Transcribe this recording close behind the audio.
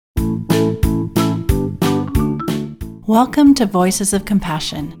Welcome to Voices of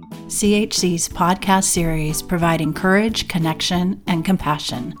Compassion, CHC's podcast series providing courage, connection, and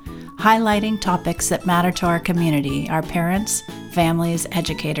compassion, highlighting topics that matter to our community, our parents, families,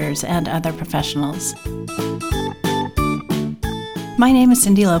 educators, and other professionals. My name is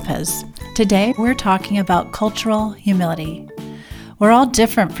Cindy Lopez. Today, we're talking about cultural humility. We're all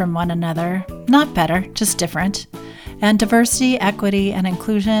different from one another, not better, just different. And diversity, equity, and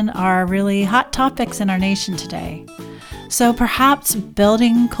inclusion are really hot topics in our nation today. So perhaps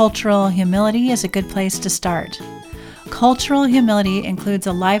building cultural humility is a good place to start. Cultural humility includes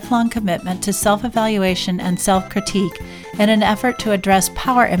a lifelong commitment to self-evaluation and self-critique in an effort to address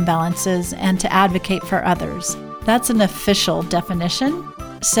power imbalances and to advocate for others. That's an official definition.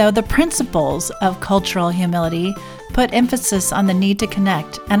 So the principles of cultural humility put emphasis on the need to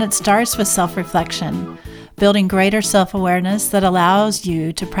connect, and it starts with self-reflection, building greater self-awareness that allows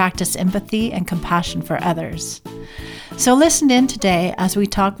you to practice empathy and compassion for others. So listen in today as we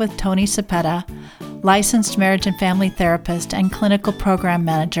talk with Tony Cepeda, licensed marriage and family therapist and clinical program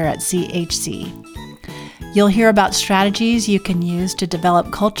manager at CHC. You'll hear about strategies you can use to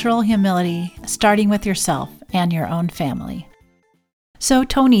develop cultural humility, starting with yourself and your own family. So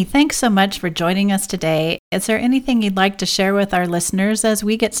Tony, thanks so much for joining us today. Is there anything you'd like to share with our listeners as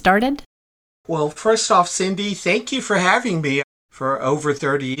we get started? Well, first off, Cindy, thank you for having me. For over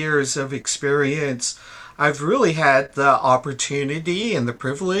 30 years of experience, I've really had the opportunity and the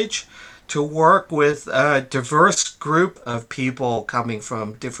privilege to work with a diverse group of people coming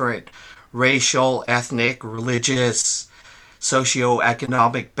from different racial, ethnic, religious,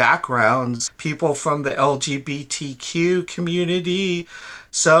 socioeconomic backgrounds, people from the LGBTQ community.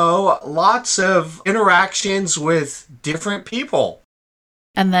 So lots of interactions with different people.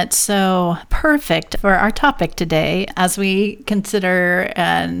 And that's so perfect for our topic today as we consider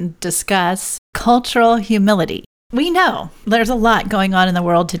and discuss cultural humility. We know there's a lot going on in the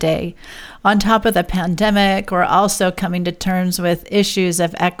world today. On top of the pandemic, we're also coming to terms with issues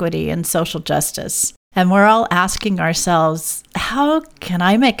of equity and social justice. And we're all asking ourselves, how can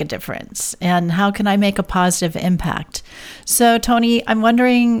I make a difference? And how can I make a positive impact? So, Tony, I'm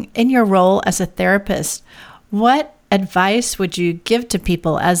wondering, in your role as a therapist, what advice would you give to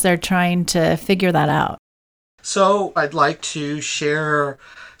people as they're trying to figure that out? So I'd like to share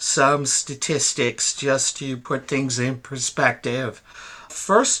some statistics just to put things in perspective.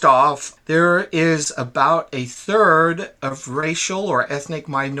 First off, there is about a third of racial or ethnic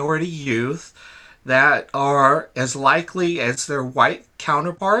minority youth that are as likely as their white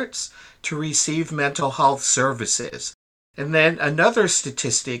counterparts to receive mental health services. And then another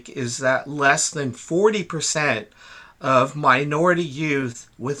statistic is that less than 40% of minority youth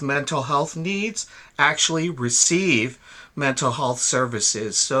with mental health needs actually receive mental health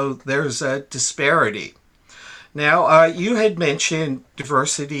services. So there's a disparity. Now, you had mentioned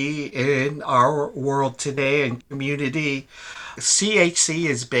diversity in our world today and community. CHC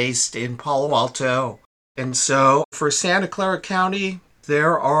is based in Palo Alto. And so for Santa Clara County,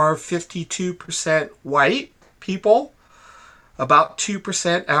 there are 52% white people, about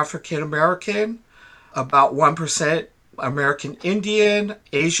 2% African American, about 1% American Indian,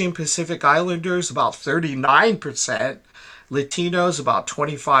 Asian Pacific Islanders, about 39%, Latinos, about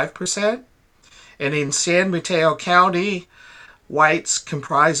 25%. And in San Mateo County, whites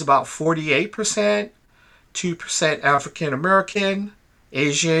comprise about 48%, 2% African American,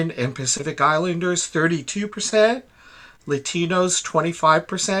 Asian and Pacific Islanders, 32%, Latinos,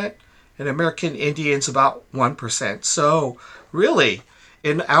 25%, and American Indians, about 1%. So really,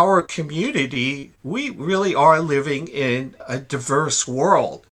 in our community, we really are living in a diverse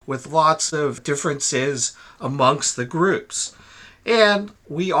world with lots of differences amongst the groups. And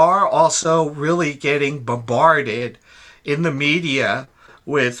we are also really getting bombarded in the media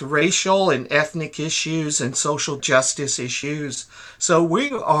with racial and ethnic issues and social justice issues. So we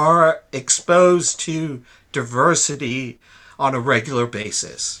are exposed to diversity on a regular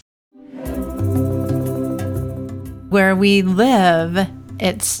basis. Where we live,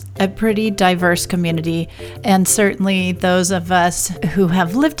 it's a pretty diverse community, and certainly those of us who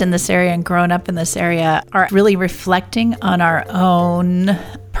have lived in this area and grown up in this area are really reflecting on our own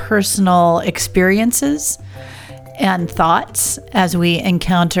personal experiences and thoughts as we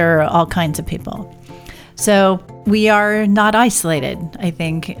encounter all kinds of people. So we are not isolated, I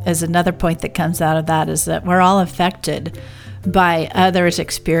think, is another point that comes out of that, is that we're all affected by others'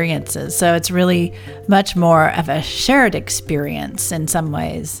 experiences. So it's really much more of a shared experience in some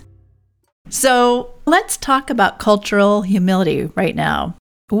ways. So let's talk about cultural humility right now.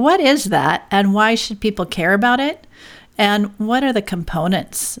 What is that, and why should people care about it? And what are the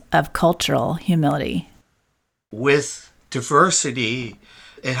components of cultural humility? with diversity,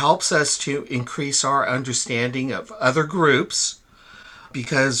 it helps us to increase our understanding of other groups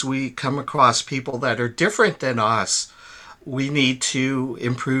because we come across people that are different than us. We need to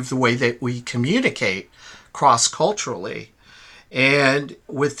improve the way that we communicate cross-culturally. And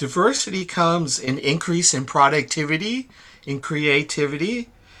with diversity comes an increase in productivity, in creativity,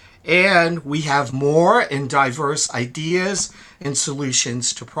 and we have more and diverse ideas and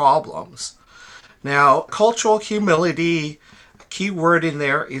solutions to problems. Now, cultural humility, a key word in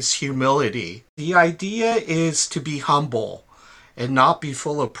there is humility. The idea is to be humble and not be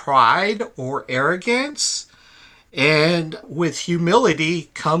full of pride or arrogance. And with humility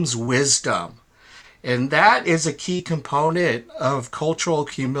comes wisdom. And that is a key component of cultural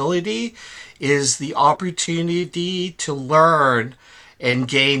humility, is the opportunity to learn and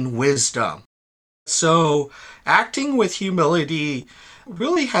gain wisdom. So acting with humility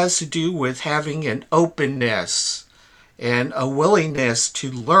really has to do with having an openness and a willingness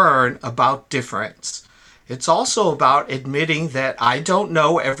to learn about difference. It's also about admitting that I don't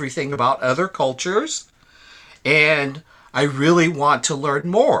know everything about other cultures and I really want to learn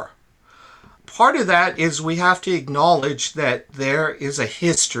more. Part of that is we have to acknowledge that there is a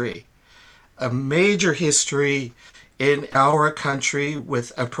history, a major history in our country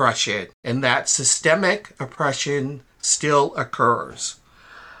with oppression, and that systemic oppression still occurs.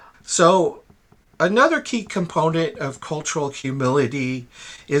 So another key component of cultural humility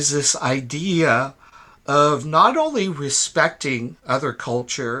is this idea of not only respecting other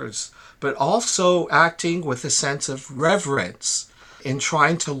cultures, but also acting with a sense of reverence in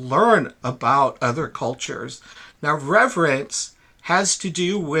trying to learn about other cultures. Now, reverence has to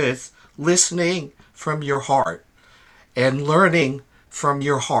do with listening from your heart and learning from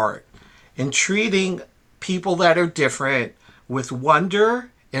your heart and treating people that are different with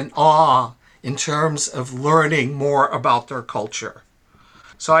wonder and awe in terms of learning more about their culture.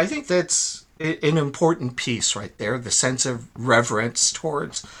 So I think that's an important piece right there, the sense of reverence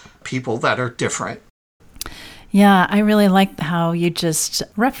towards people that are different. Yeah, I really like how you just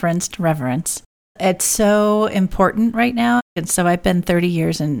referenced reverence. It's so important right now. And so I've been 30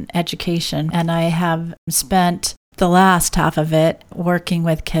 years in education, and I have spent the last half of it working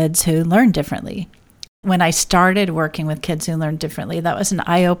with kids who learn differently. When I started working with kids who learn differently, that was an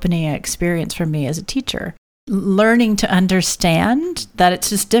eye-opening experience for me as a teacher. Learning to understand that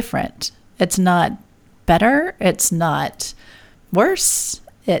it's just different. It's not better. It's not worse.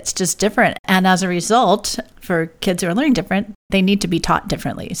 It's just different. And as a result, for kids who are learning different, they need to be taught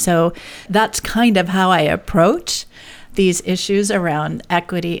differently. So that's kind of how I approach these issues around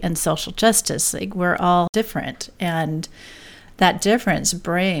equity and social justice. Like, we're all different. And that difference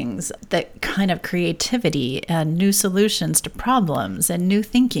brings that kind of creativity and new solutions to problems and new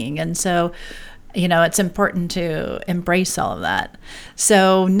thinking. And so, it's important to embrace all of that.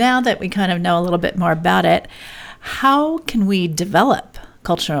 So now that we kind of know a little bit more about it, how can we develop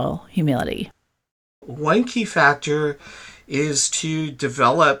cultural humility? One key factor is to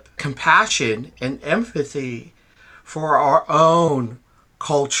develop compassion and empathy for our own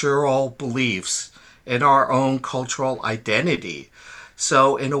cultural beliefs and our own cultural identity.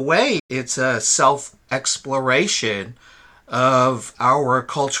 So in a way, it's a self-exploration of our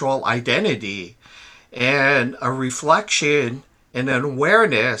cultural identity and a reflection and an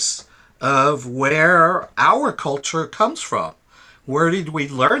awareness of where our culture comes from. Where did we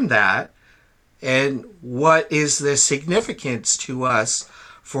learn that? And what is the significance to us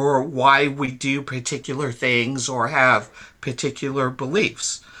for why we do particular things or have particular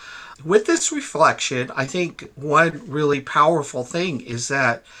beliefs? With this reflection, I think one really powerful thing is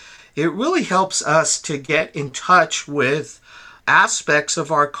that it really helps us to get in touch with aspects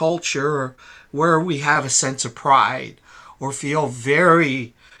of our culture where we have a sense of pride or feel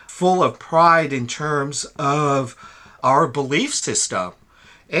very full of pride in terms of our belief system,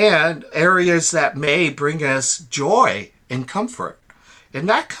 and areas that may bring us joy and comfort. And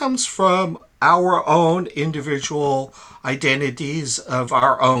that comes from our own individual identities of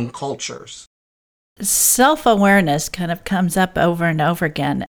our own cultures. Self-awareness kind of comes up over and over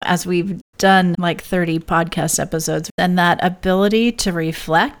again as we've done like 30 podcast episodes, and that ability to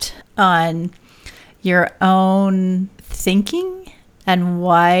reflect on your own thinking and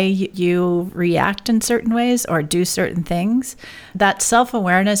why you react in certain ways or do certain things. That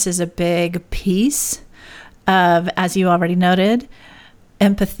self-awareness is a big piece of, as you already noted,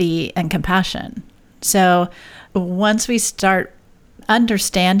 empathy and compassion. So once we start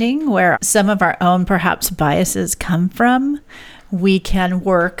understanding where some of our own perhaps biases come from, we can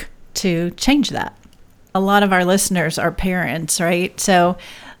work to change that. A lot of our listeners are parents, right? So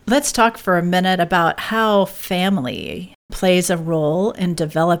Let's talk for a minute about how family plays a role in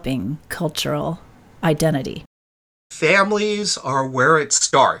developing cultural identity. Families are where it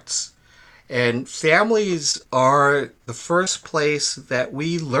starts. And families are the first place that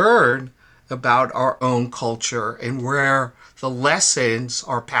we learn about our own culture and where the lessons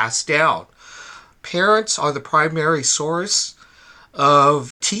are passed down. Parents are the primary source of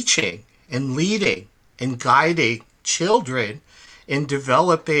teaching and leading and guiding children in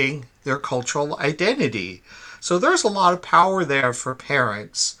developing their cultural identity. So there's a lot of power there for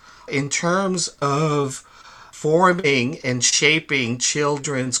parents in terms of forming and shaping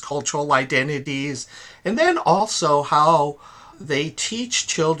children's cultural identities, and then also how they teach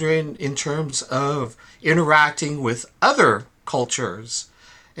children in terms of interacting with other cultures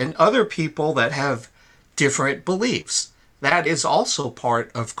and other people that have different beliefs. That is also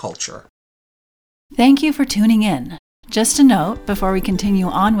part of culture. Thank you for tuning in. Just a note before we continue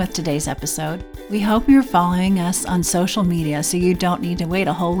on with today's episode, we hope you're following us on social media so you don't need to wait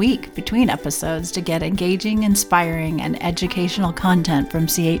a whole week between episodes to get engaging, inspiring, and educational content from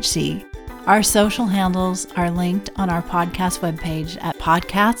CHC. Our social handles are linked on our podcast webpage at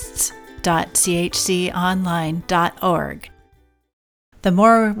podcasts.chconline.org. The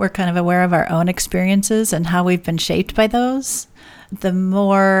more we're kind of aware of our own experiences and how we've been shaped by those, the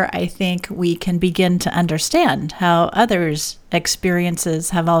more I think we can begin to understand how others' experiences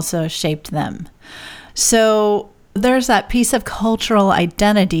have also shaped them. So there's that piece of cultural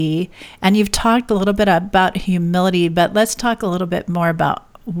identity, and you've talked a little bit about humility, but let's talk a little bit more about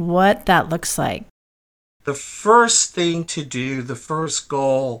what that looks like. The first thing to do, the first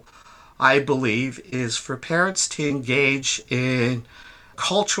goal, I believe, is for parents to engage in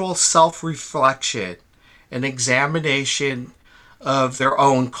cultural self-reflection and examination of their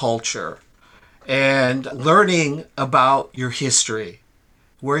own culture and learning about your history,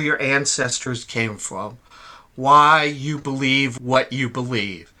 where your ancestors came from, why you believe what you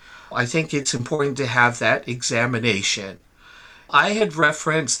believe. I think it's important to have that examination. I had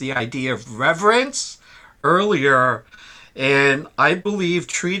referenced the idea of reverence earlier, and I believe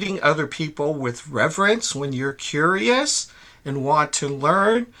treating other people with reverence when you're curious and want to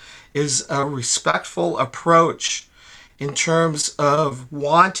learn is a respectful approach in terms of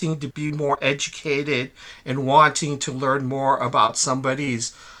wanting to be more educated and wanting to learn more about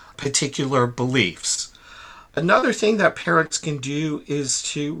somebody's particular beliefs. Another thing that parents can do is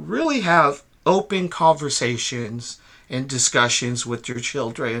to really have open conversations and discussions with your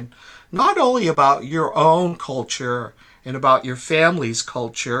children, not only about your own culture and about your family's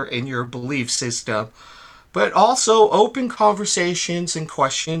culture and your belief system, but also open conversations and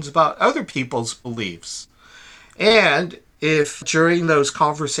questions about other people's beliefs. And if during those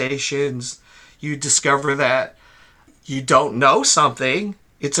conversations you discover that you don't know something,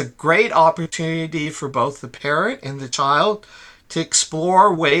 it's a great opportunity for both the parent and the child to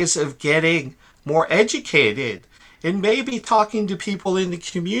explore ways of getting more educated and maybe talking to people in the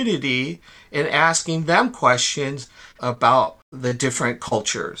community and asking them questions about the different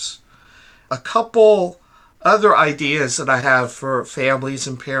cultures. A couple other ideas that I have for families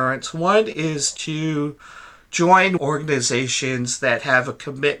and parents. One is to join organizations that have a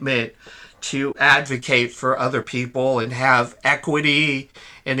commitment to advocate for other people and have equity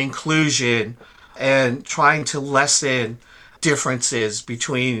and inclusion and trying to lessen differences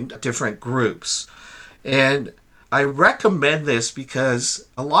between different groups. And I recommend this because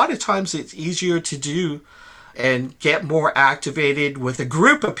a lot of times it's easier to do and get more activated with a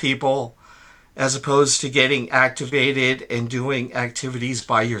group of people as opposed to getting activated and doing activities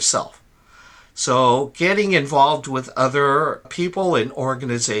by yourself. So getting involved with other people and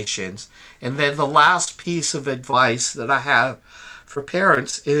organizations. And then the last piece of advice that I have for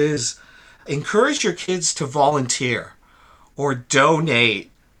parents is encourage your kids to volunteer or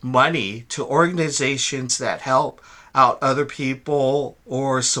donate money to organizations that help out other people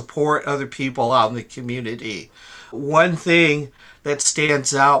or support other people out in the community. One thing that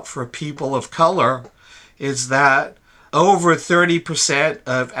stands out for people of color is that over 30%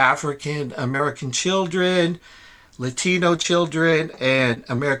 of African American children, Latino children, and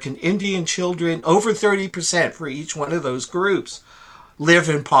American Indian children, over 30% for each one of those groups, live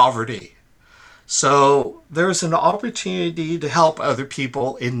in poverty. So there's an opportunity to help other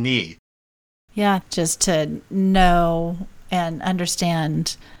people in need. Yeah, just to know and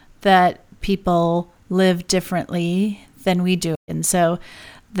understand that people live differently than we do. And so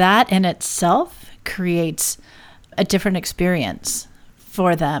that in itself creates a different experience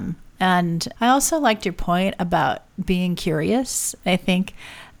for them. And I also liked your point about being curious. I think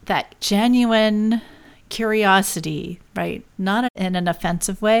that genuine curiosity, right? Not in an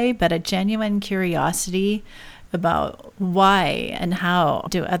offensive way, but a genuine curiosity about why and how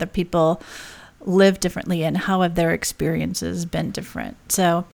do other people live differently and how have their experiences been different.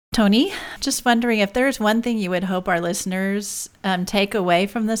 So, Tony, just wondering if there's one thing you would hope our listeners take away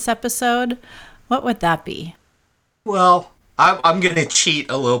from this episode, what would that be? Well, I'm going to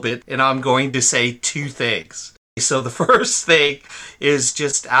cheat a little bit, and I'm going to say two things. So the first thing is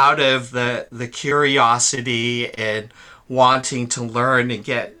just out of the curiosity and wanting to learn and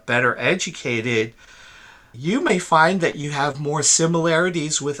get better educated, you may find that you have more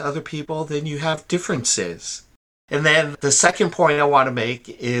similarities with other people than you have differences. And then the second point I want to make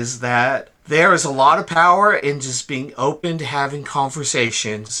is that there is a lot of power in just being open to having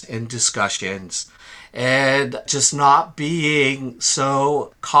conversations and discussions and just not being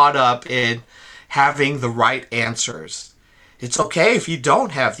so caught up in having the right answers. It's okay if you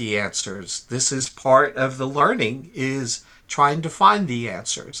don't have the answers. This is part of the learning, is trying to find the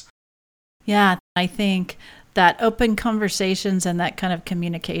answers. Yeah, I think that open conversations and that kind of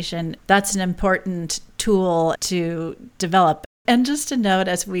communication, that's an important tool to develop. And just a note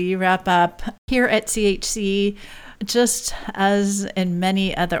as we wrap up, here at CHC, just as in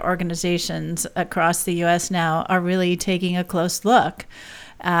many other organizations across the U.S. now, are really taking a close look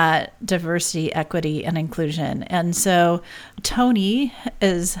at diversity, equity, and inclusion. And so Tony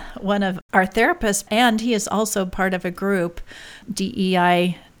is one of our therapists, and he is also part of a group,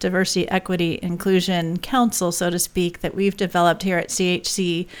 DEI, Diversity, Equity, Inclusion Council, so to speak, that we've developed here at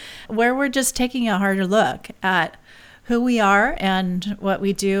CHC, where we're just taking a harder look at who we are and what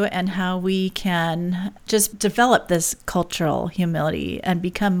we do and how we can just develop this cultural humility and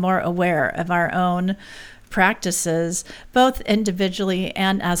become more aware of our own practices, both individually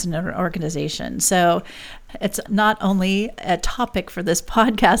and as an organization. So it's not only a topic for this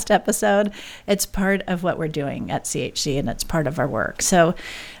podcast episode, it's part of what we're doing at CHC and it's part of our work. So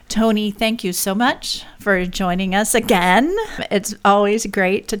Tony, thank you so much for joining us again. It's always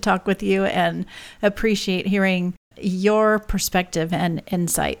great to talk with you and appreciate hearing your perspective and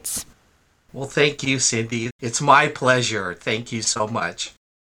insights. Well, thank you, Cindy. It's my pleasure. Thank you so much.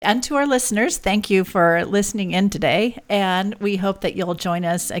 And to our listeners, thank you for listening in today, and we hope that you'll join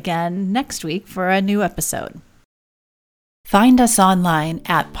us again next week for a new episode. Find us online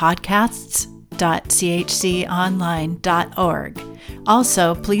at podcasts.chconline.org.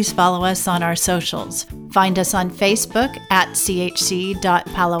 Also, please follow us on our socials. Find us on Facebook at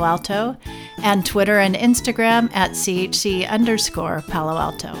chc.palo alto and Twitter and Instagram at chc_Palo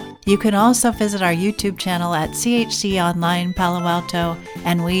Alto. You can also visit our YouTube channel at CHC Online Palo Alto,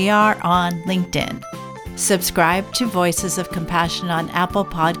 and we are on LinkedIn. Subscribe to Voices of Compassion on Apple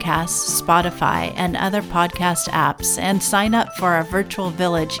Podcasts, Spotify, and other podcast apps, and sign up for our Virtual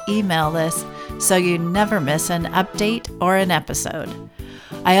Village email list so you never miss an update or an episode.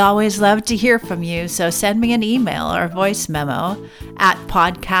 I always love to hear from you, so send me an email or voice memo at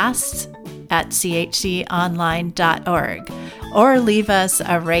podcasts@chconline.org or leave us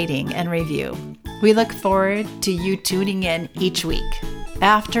a rating and review. We look forward to you tuning in each week.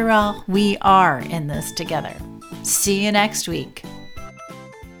 After all, we are in this together. See you next week.